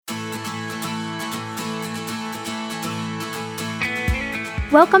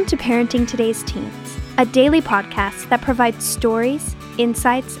Welcome to Parenting Today's Teens, a daily podcast that provides stories,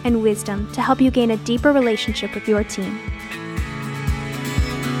 insights, and wisdom to help you gain a deeper relationship with your teen.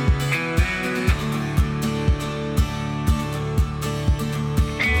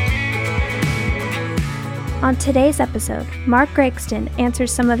 On today's episode, Mark Gregston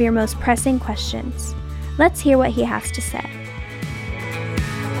answers some of your most pressing questions. Let's hear what he has to say.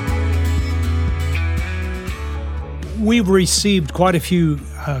 We've received quite a few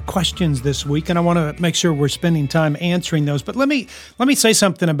questions this week, and I want to make sure we're spending time answering those. But let me say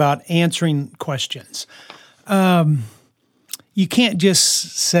something about answering questions. You can't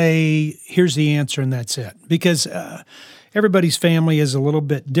just say, here's the answer and that's it, because everybody's family is a little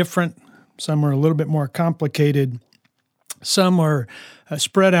bit different. Some are a little bit more complicated. Some are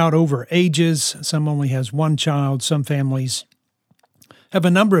spread out over ages. Some only has one child. Some families have a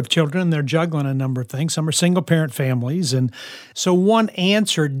number of children. They're juggling a number of things. Some are single-parent families. And so one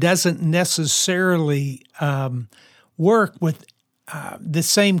answer doesn't necessarily work with the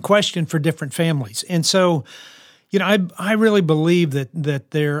same question for different families. And so, I really believe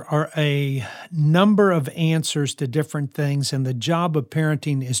that there are a number of answers to different things, and the job of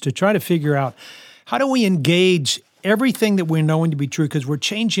parenting is to try to figure out how do we engage everything that we're knowing to be true, because we're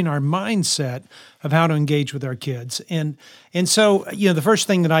changing our mindset of how to engage with our kids. And so, the first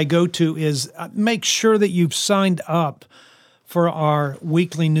thing that I go to is make sure that you've signed up for our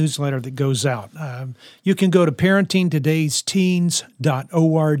weekly newsletter that goes out. You can go to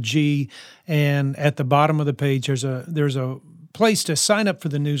parentingtodaysteens.org, and at the bottom of the page, there's a place to sign up for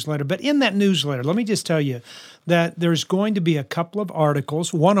the newsletter. But in that newsletter, let me just tell you that there's going to be a couple of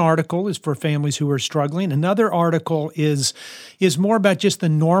articles. One article is for families who are struggling. Another article is more about just the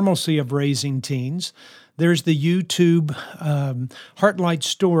normalcy of raising teens. There's the YouTube Heartlight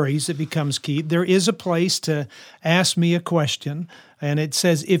Stories that becomes key. There is a place to ask me a question, and it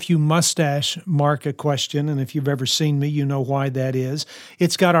says, if you mustache Mark a question, and if you've ever seen me, you know why that is.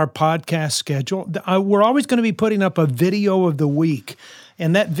 It's got our podcast schedule. We're always going to be putting up a video of the week,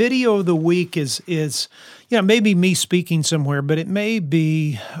 and that video of the week is maybe me speaking somewhere, but it may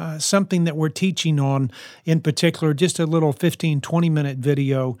be something that we're teaching on in particular, just a little 15, 20-minute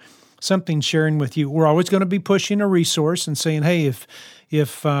video, something sharing with you. We're always going to be pushing a resource and saying, hey, if you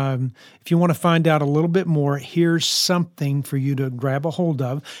want to find out a little bit more, here's something for you to grab a hold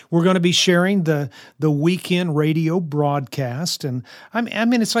of. We're going to be sharing the weekend radio broadcast. And I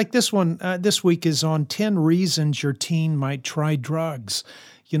mean, it's like this one this week is on 10 reasons your teen might try drugs.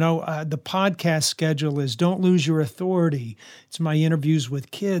 The podcast schedule is Don't Lose Your Authority. It's my interviews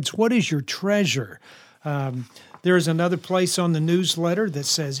with kids. What is your treasure? There is another place on the newsletter that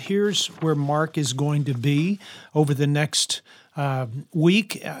says, here's where Mark is going to be over the next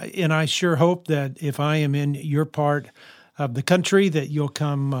week. And I sure hope that if I am in your part of the country, that you'll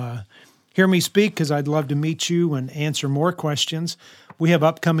come hear me speak, because I'd love to meet you and answer more questions. We have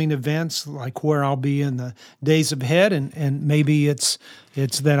upcoming events like where I'll be in the days ahead, and maybe it's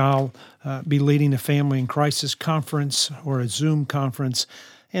that I'll be leading a family in crisis conference or a Zoom conference.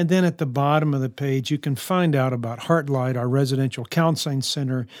 And then at the bottom of the page, you can find out about Heartlight, our residential counseling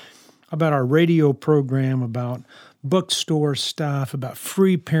center, about our radio program, about bookstore stuff, about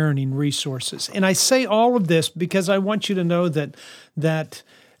free parenting resources. And I say all of this because I want you to know that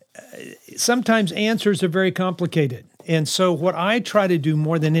sometimes answers are very complicated. And so what I try to do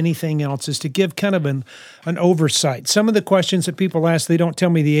more than anything else is to give kind of an oversight. Some of the questions that people ask, they don't tell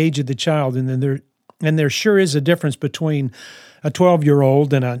me the age of the child, and there sure is a difference between a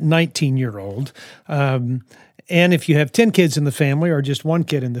 12-year-old and a 19-year-old. And if you have 10 kids in the family, or just one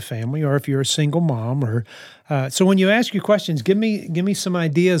kid in the family, or if you're a single mom, or so when you ask your questions, give me some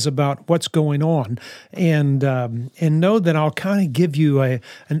ideas about what's going on, and know that I'll kind of give you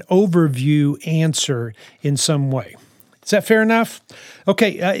an overview answer in some way. Is that fair enough?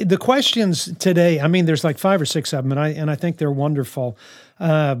 Okay, the questions today, there's like 5 or 6 of them, and I think they're wonderful.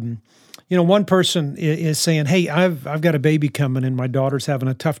 One person is saying, hey, I've got a baby coming and my daughter's having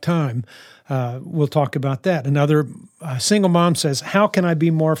a tough time. We'll talk about that. Another single mom says, how can I be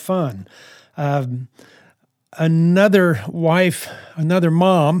more fun? Another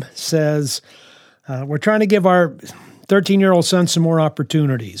mom says, we're trying to give our 13-year-old son some more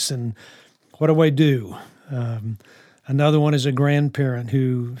opportunities, and what do I do? Another one is a grandparent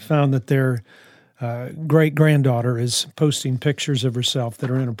who found that their great-granddaughter is posting pictures of herself that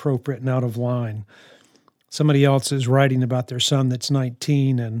are inappropriate and out of line. Somebody else is writing about their son that's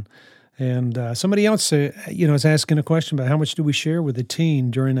 19, and somebody else is asking a question about how much do we share with a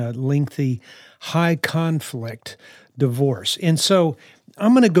teen during a lengthy, high-conflict divorce. And so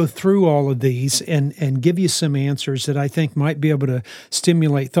I'm going to go through all of these and give you some answers that I think might be able to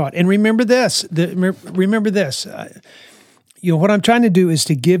stimulate thought. And remember this. What I'm trying to do is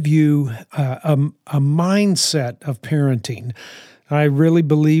to give you a mindset of parenting. I really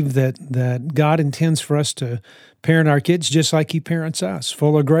believe that God intends for us to parent our kids just like He parents us,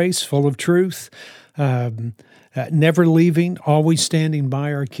 full of grace, full of truth, never leaving, always standing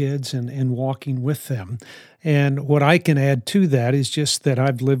by our kids and walking with them. And what I can add to that is just that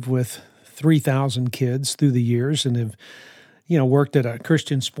I've lived with 3,000 kids through the years and have, worked at a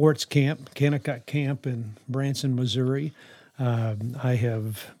Christian sports camp, Kennecott Camp in Branson, Missouri. I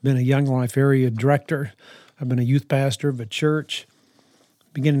have been a Young Life area director. I've been a youth pastor of a church.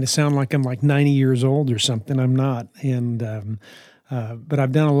 Beginning to sound like I'm like 90 years old or something. I'm not. But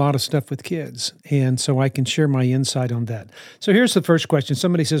I've done a lot of stuff with kids, and so I can share my insight on that. So here's the first question.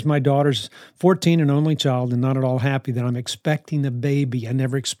 Somebody says, my daughter's 14 and only child and not at all happy that I'm expecting a baby. I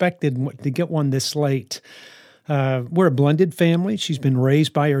never expected to get one this late. We're a blended family. She's been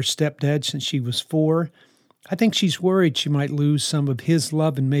raised by her stepdad since she was 4. I think she's worried she might lose some of his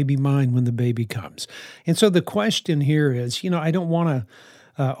love and maybe mine when the baby comes. And so the question here is, I don't want to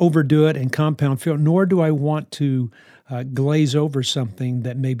overdo it and compound feel, nor do I want to glaze over something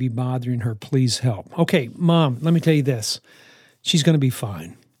that may be bothering her. Please help. Okay, Mom, let me tell you this. She's going to be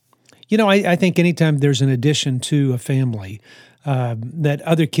fine. I think anytime there's an addition to a family, that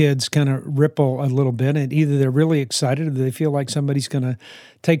other kids kind of ripple a little bit, and either they're really excited or they feel like somebody's going to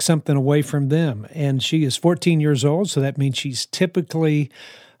take something away from them. And she is 14 years old, so that means she's typically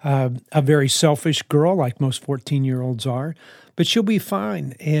a very selfish girl, like most 14-year-olds are. But she'll be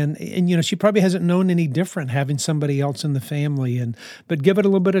fine, and she probably hasn't known any different having somebody else in the family. But give it a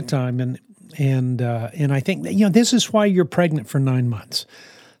little bit of time, and I think that, this is why you're pregnant for 9 months,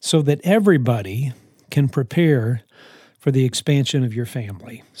 so that everybody can prepare for the expansion of your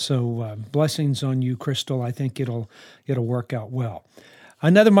family. So blessings on you, Crystal. I think it'll work out well.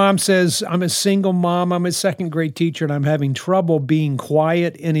 Another mom says, I'm a single mom, I'm a second grade teacher, and I'm having trouble being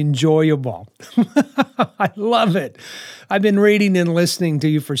quiet and enjoyable. I love it. I've been reading and listening to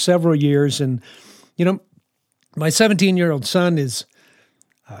you for several years, and, my 17-year-old son is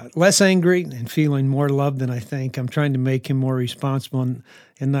less angry and feeling more love than I think. I'm trying to make him more responsible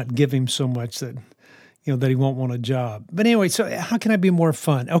and not give him so much that he won't want a job. But anyway, so how can I be more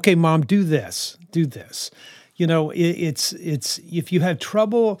fun? Okay, Mom, do this. It's if you have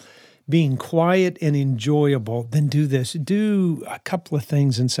trouble being quiet and enjoyable, then do this. Do a couple of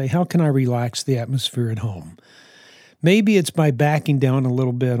things and say, how can I relax the atmosphere at home? Maybe it's by backing down a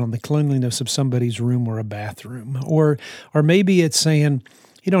little bit on the cleanliness of somebody's room or a bathroom. Or maybe it's saying,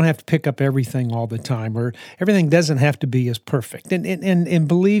 you don't have to pick up everything all the time, or everything doesn't have to be as perfect. And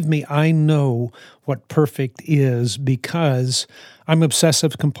believe me, I know what perfect is because I'm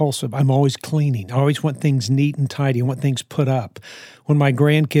obsessive compulsive. I'm always cleaning. I always want things neat and tidy. I want things put up. When my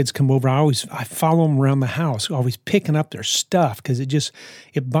grandkids come over, I follow them around the house, always picking up their stuff because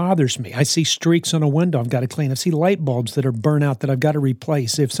it bothers me. I see streaks on a window I've got to clean. I see light bulbs that are burnt out that I've got to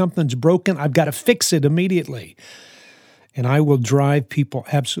replace. If something's broken, I've got to fix it immediately. And I will drive people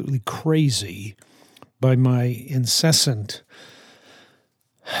absolutely crazy by my incessant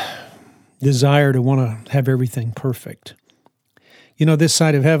desire to want to have everything perfect. This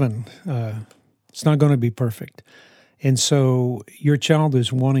side of heaven, it's not going to be perfect. And so your child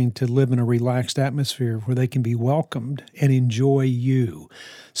is wanting to live in a relaxed atmosphere where they can be welcomed and enjoy you.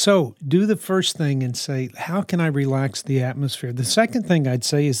 So do the first thing and say, how can I relax the atmosphere? The second thing I'd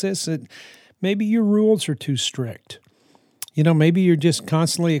say is this, that maybe your rules are too strict. Maybe you're just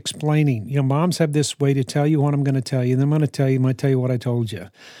constantly explaining. Moms have this way to tell you what I'm going to tell you, then I'm going to tell you what I told you.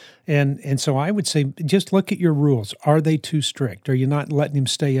 And so I would say, just look at your rules. Are they too strict? Are you not letting him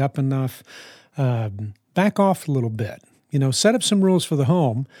stay up enough? Back off a little bit. Set up some rules for the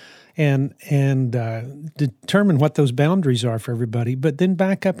home and determine what those boundaries are for everybody, but then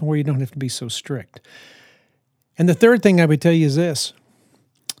back up where you don't have to be so strict. And the third thing I would tell you is this.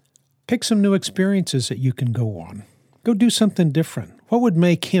 Pick some new experiences that you can go on. Go do something different. What would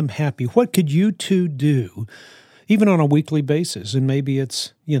make him happy? What could you two do, even on a weekly basis? And maybe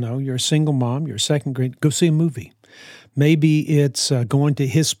it's, you're a single mom, you're second grade, go see a movie. Maybe it's going to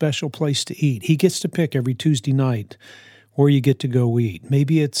his special place to eat. He gets to pick every Tuesday night where you get to go eat.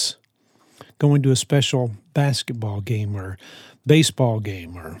 Maybe it's going to a special basketball game or baseball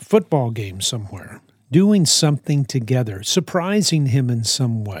game or football game somewhere. Doing something together, surprising him in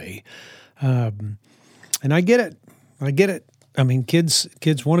some way. And I get it. I mean, kids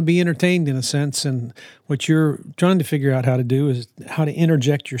want to be entertained in a sense, and what you're trying to figure out how to do is how to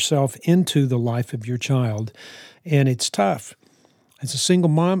interject yourself into the life of your child, and it's tough. As a single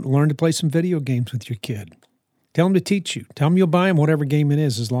mom, learn to play some video games with your kid. Tell him to teach you. Tell him you'll buy him whatever game it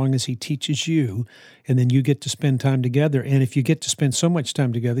is as long as he teaches you, and then you get to spend time together. And if you get to spend so much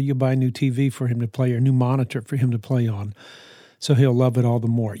time together, you'll buy a new TV for him to play or a new monitor for him to play on, so he'll love it all the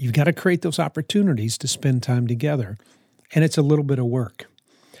more. You've got to create those opportunities to spend time together, and it's a little bit of work.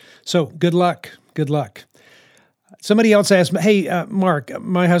 So good luck. Good luck. Somebody else asked me, hey, Mark,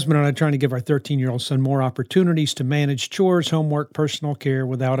 my husband and I are trying to give our 13-year-old son more opportunities to manage chores, homework, personal care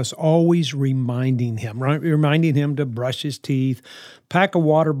without us always reminding him, right? Reminding him to brush his teeth, pack a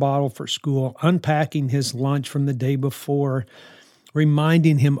water bottle for school, unpacking his lunch from the day before,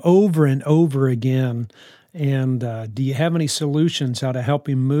 reminding him over and over again. And do you have any solutions how to help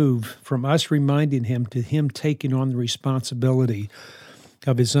him move from us reminding him to him taking on the responsibility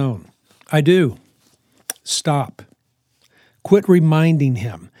of his own? I do. Stop. Quit reminding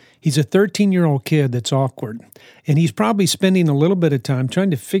him. He's a 13-year-old kid that's awkward, and he's probably spending a little bit of time trying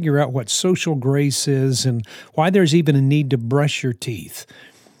to figure out what social grace is and why there's even a need to brush your teeth.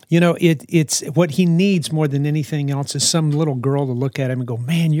 You know, it's what he needs more than anything else is some little girl to look at him and go,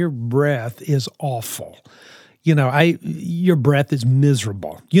 man, your breath is awful. You know, your breath is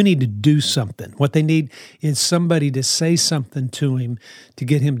miserable. You need to do something. What they need is somebody to say something to him to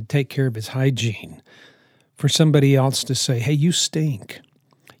get him to take care of his hygiene. For somebody else to say, hey, you stink.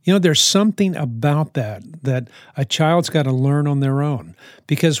 You know, there's something about that a child's got to learn on their own.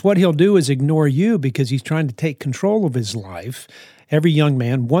 Because what he'll do is ignore you because he's trying to take control of his life. Every young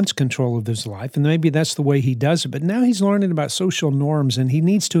man wants control of his life, and maybe that's the way he does it. But now he's learning about social norms, and he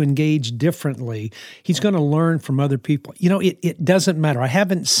needs to engage differently. He's going to learn from other people. You know, it doesn't matter. I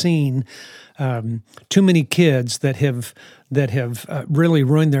haven't seen too many kids that have really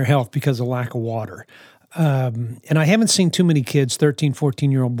ruined their health because of lack of water. And I haven't seen too many kids, 13,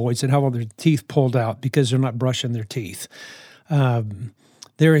 14-year-old boys, that have all their teeth pulled out because they're not brushing their teeth.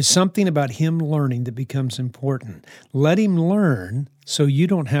 There is something about him learning that becomes important. Let him learn so you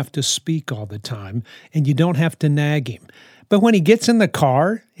don't have to speak all the time and you don't have to nag him. But when he gets in the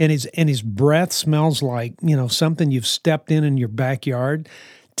car and his breath smells like, you know, something you've stepped in your backyard,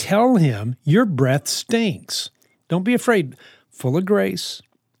 tell him your breath stinks. Don't be afraid. Full of grace.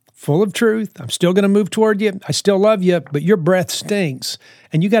 Full of truth. I'm still going to move toward you. I still love you, but your breath stinks,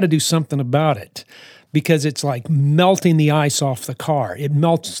 and you got to do something about it because it's like melting the ice off the car. It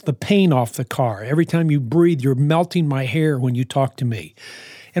melts the paint off the car. Every time you breathe, you're melting my hair when you talk to me.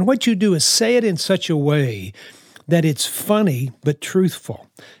 And what you do is say it in such a way that it's funny but truthful.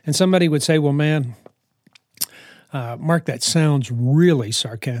 And somebody would say, well, man, Mark, that sounds really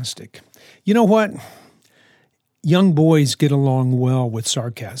sarcastic. You know what? Young boys get along well with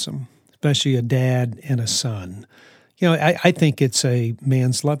sarcasm, especially a dad and a son. You know, I think it's a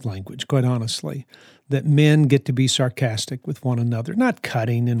man's love language, quite honestly, that men get to be sarcastic with one another, not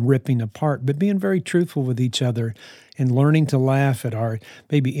cutting and ripping apart, but being very truthful with each other and learning to laugh at our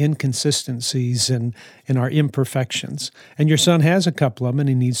maybe inconsistencies and our imperfections. And your son has a couple of them and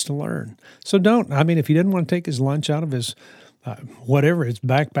he needs to learn. So if he didn't want to take his lunch out of his whatever, his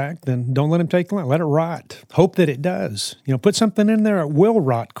backpack, then don't let him take lunch. Let it rot. Hope that it does. You know, put something in there, it will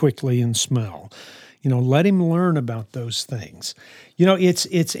rot quickly and smell. You know, let him learn about those things. You know, it's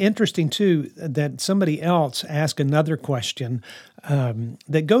interesting, too, that somebody else asked another question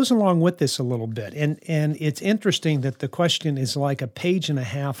that goes along with this a little bit. And it's interesting that the question is like a page and a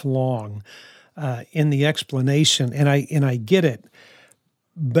half long in the explanation, and I get it.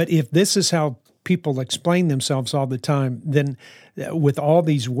 But if this is how people explain themselves all the time, then with all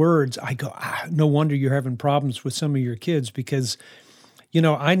these words, I go, no wonder you're having problems with some of your kids because, you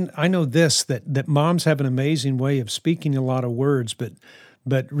know, I know this, that moms have an amazing way of speaking a lot of words,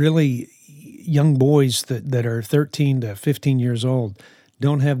 but really young boys that are 13 to 15 years old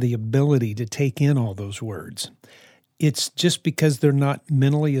don't have the ability to take in all those words. It's just because they're not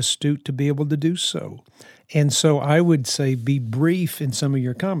mentally astute to be able to do so. And so I would say be brief in some of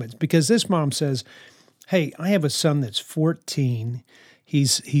your comments because this mom says, hey, I have a son that's 14.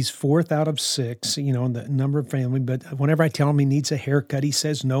 He's fourth out of 6, you know, in the number of family. But whenever I tell him he needs a haircut, he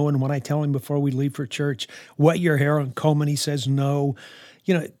says no. And when I tell him before we leave for church, wet your hair and comb it, he says no.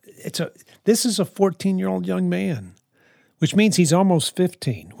 You know, this is a 14-year-old young man, which means he's almost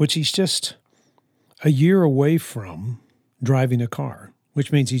 15, which he's just a year away from driving a car,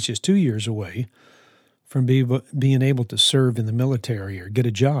 which means he's just 2 years away from being able to serve in the military or get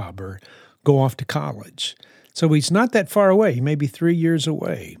a job or go off to college. So he's not that far away. He may be 3 years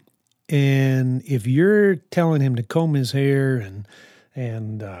away. And if you're telling him to comb his hair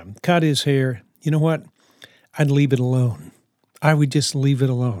and cut his hair, you know what? I'd leave it alone. I would just leave it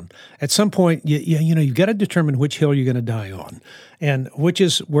alone. At some point, you've got to determine which hill you're going to die on and which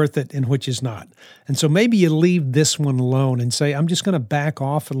is worth it and which is not. And so maybe you leave this one alone and say, I'm just going to back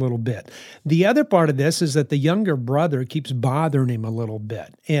off a little bit. The other part of this is that the younger brother keeps bothering him a little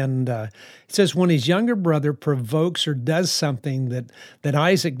bit. And it says when his younger brother provokes or does something that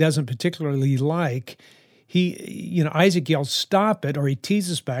Isaac doesn't particularly like, Isaac yells, stop it, or he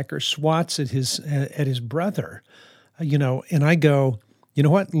teases back or swats at his brother. And I go, you know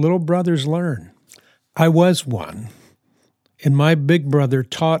what? Little brothers learn. I was one. And my big brother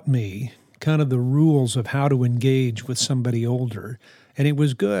taught me kind of the rules of how to engage with somebody older. And it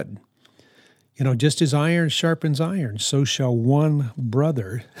was good. Just as iron sharpens iron, so shall one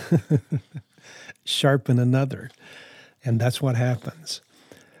brother sharpen another. And that's what happens.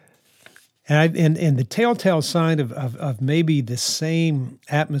 And the telltale sign of maybe the same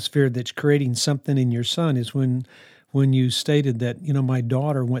atmosphere that's creating something in your son is when you stated that, my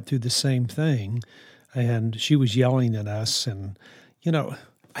daughter went through the same thing and she was yelling at us. And,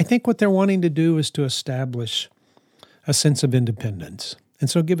 I think what they're wanting to do is to establish a sense of independence. And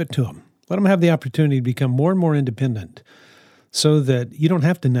so give it to them. Let them have the opportunity to become more and more independent so that you don't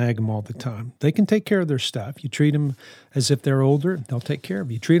have to nag them all the time. They can take care of their stuff. You treat them as if they're older, they'll take care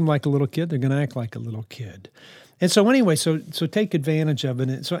of you. You treat them like a little kid, they're going to act like a little kid. And so anyway, so take advantage of it.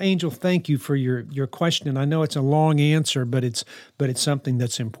 And so Angel, thank you for your question. I know it's a long answer, but it's something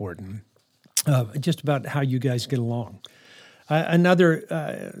that's important. Just about how you guys get along.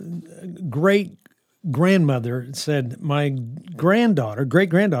 Another great grandmother said, my great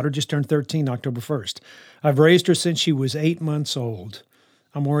granddaughter just turned 13 October 1st. I've raised her since she was 8 months old.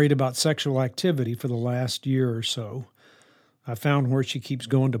 I'm worried about sexual activity for the last year or so. I found where she keeps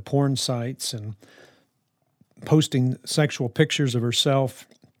going to porn sites and posting sexual pictures of herself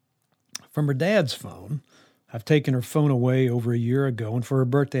from her dad's phone. I've taken her phone away over a year ago, and for her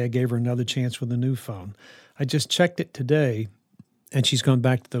birthday, I gave her another chance with a new phone. I just checked it today, and she's gone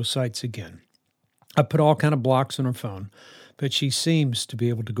back to those sites again. I put all kind of blocks on her phone, but she seems to be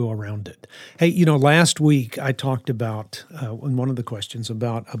able to go around it. Hey, last week I talked about, in one of the questions,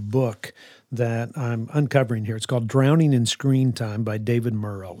 about a book that I'm uncovering here. It's called Drowning in Screen Time by David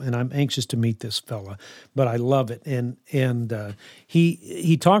Murrow, and I'm anxious to meet this fella, but I love it. And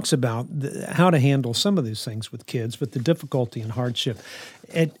he talks about how to handle some of these things with kids, with the difficulty and hardship.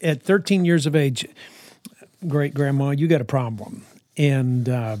 At 13 years of age, great grandma, you got a problem.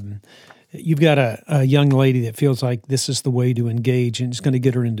 And you've got a young lady that feels like this is the way to engage and it's going to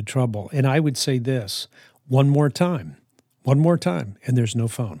get her into trouble. And I would say this, one more time, and there's no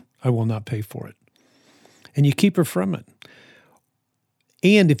phone. I will not pay for it. And you keep her from it.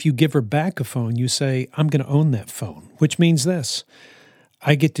 And if you give her back a phone, you say, I'm going to own that phone, which means this.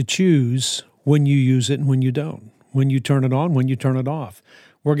 I get to choose when you use it and when you don't, when you turn it on, when you turn it off.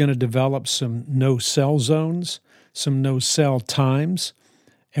 We're going to develop some no-cell zones, some no-cell times,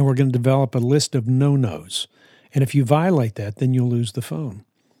 and we're going to develop a list of no-nos. And if you violate that, then you'll lose the phone.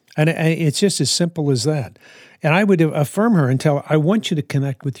 And it's just as simple as that. And I would affirm her and tell her, I want you to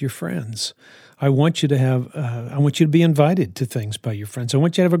connect with your friends. I want you to be invited to things by your friends. I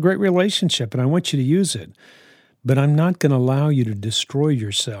want you to have a great relationship, and I want you to use it. But I'm not going to allow you to destroy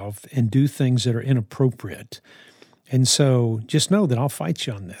yourself and do things that are inappropriate. And so just know that I'll fight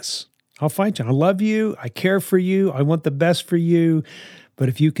you on this. I'll fight you. I love you. I care for you. I want the best for you. But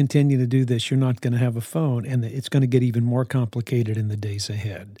if you continue to do this, you're not going to have a phone, and it's going to get even more complicated in the days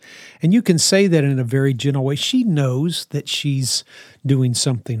ahead. And you can say that in a very gentle way. She knows that she's doing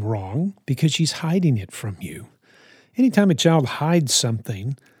something wrong because she's hiding it from you. Anytime a child hides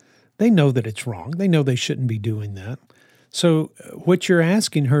something, they know that it's wrong. They know they shouldn't be doing that. So what you're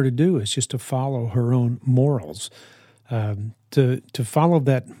asking her to do is just to follow her own morals, to follow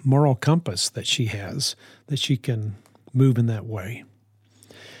that moral compass that she has, that she can move in that way.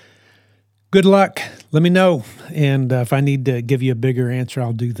 Good luck. Let me know. And if I need to give you a bigger answer,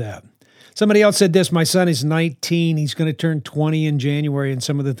 I'll do that. Somebody else said this, my son is 19. He's going to turn 20 in January. And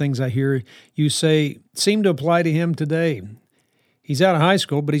some of the things I hear you say seem to apply to him today. He's out of high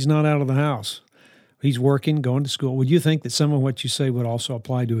school, but he's not out of the house. He's working, going to school. Would you think that some of what you say would also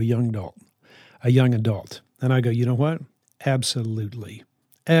apply to a young adult? And I go, you know what? Absolutely.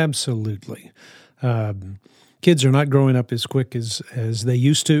 Absolutely. Kids are not growing up as quick as they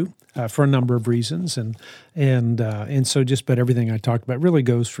used to. For a number of reasons, and so just about everything I talked about really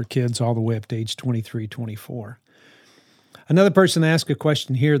goes for kids all the way up to age 23, 24. Another person asked a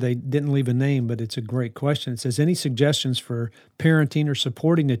question here. They didn't leave a name, but it's a great question. It says, any suggestions for parenting or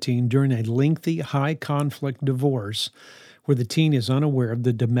supporting a teen during a lengthy, high-conflict divorce where the teen is unaware of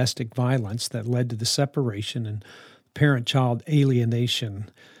the domestic violence that led to the separation and parent-child alienation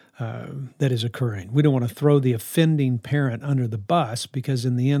that is occurring. We don't want to throw the offending parent under the bus because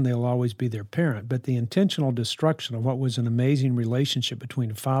in the end they'll always be their parent. But the intentional destruction of what was an amazing relationship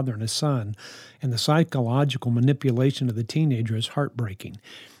between a father and a son and the psychological manipulation of the teenager is heartbreaking.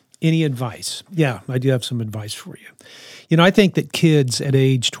 Any advice? Yeah, I do have some advice for you. I think that kids at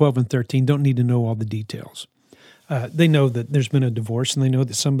age 12 and 13 don't need to know all the details. They know that there's been a divorce and they know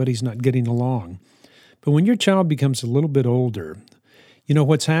that somebody's not getting along. But when your child becomes a little bit older, you know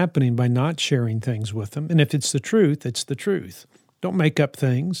what's happening by not sharing things with them. And if it's the truth, it's the truth. Don't make up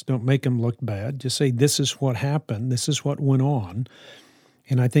things. Don't make them look bad. Just say, this is what happened. This is what went on.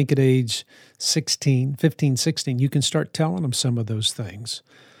 And I think at age 15, 16, you can start telling them some of those things.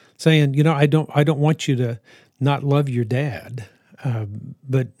 Saying, I don't want you to not love your dad,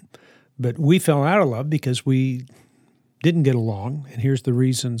 but we fell out of love because we didn't get along, and here's the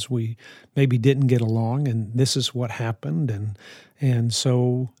reasons we maybe didn't get along, and this is what happened, and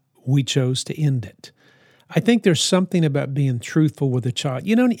so we chose to end it. I think there's something about being truthful with a child,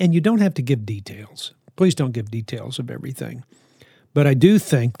 and you don't have to give details. Please don't give details of everything. But I do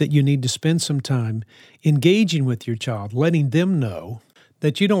think that you need to spend some time engaging with your child, letting them know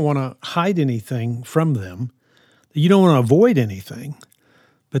that you don't want to hide anything from them, that you don't want to avoid anything,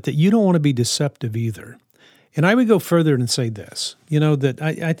 but that you don't want to be deceptive either. And I would go further and say this, that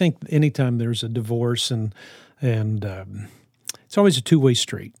I think anytime there's a divorce and it's always a two-way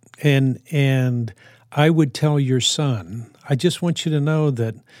street. And I would tell your son, I just want you to know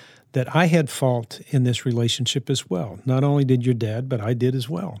that I had fault in this relationship as well. Not only did your dad, but I did as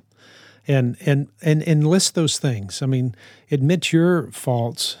well. And list those things. I mean, admit your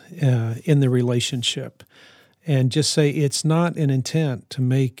faults in the relationship and just say it's not an intent to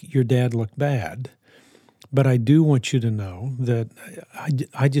make your dad look bad. But I do want you to know that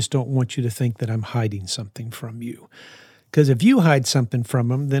I just don't want you to think that I'm hiding something from you. Because if you hide something from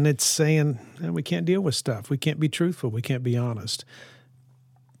them, then it's saying we can't deal with stuff. We can't be truthful. We can't be honest.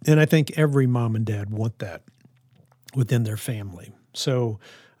 And I think every mom and dad want that within their family. So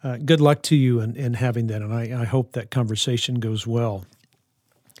good luck to you in having that. And I hope that conversation goes well.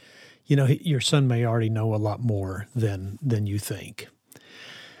 Your son may already know a lot more than you think.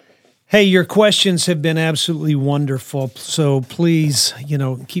 Hey, your questions have been absolutely wonderful. So please,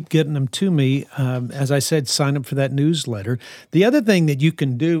 keep getting them to me. As I said, sign up for that newsletter. The other thing that you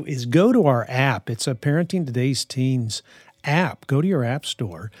can do is go to our app. It's a Parenting Today's Teens app. Go to your app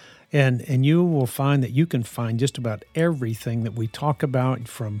store, and you will find that you can find just about everything that we talk about,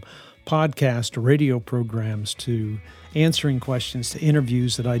 from podcasts to radio programs to answering questions to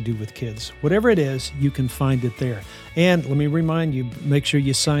interviews that I do with kids. Whatever it is, you can find it there. And let me remind you, make sure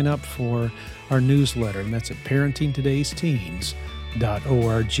you sign up for our newsletter, and that's at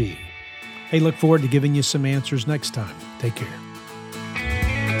parentingtodaysteens.org. Hey, look forward to giving you some answers next time. Take care.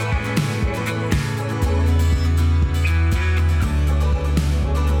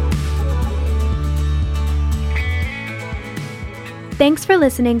 Thanks for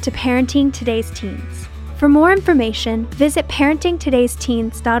listening to Parenting Today's Teens. For more information, visit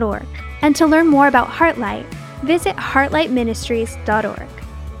parentingtodaysteens.org. And to learn more about Heartlight, visit heartlightministries.org.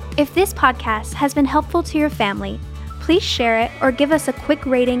 If this podcast has been helpful to your family, please share it or give us a quick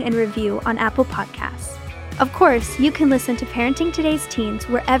rating and review on Apple Podcasts. Of course, you can listen to Parenting Today's Teens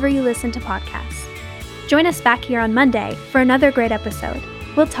wherever you listen to podcasts. Join us back here on Monday for another great episode.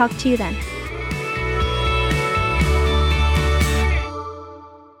 We'll talk to you then.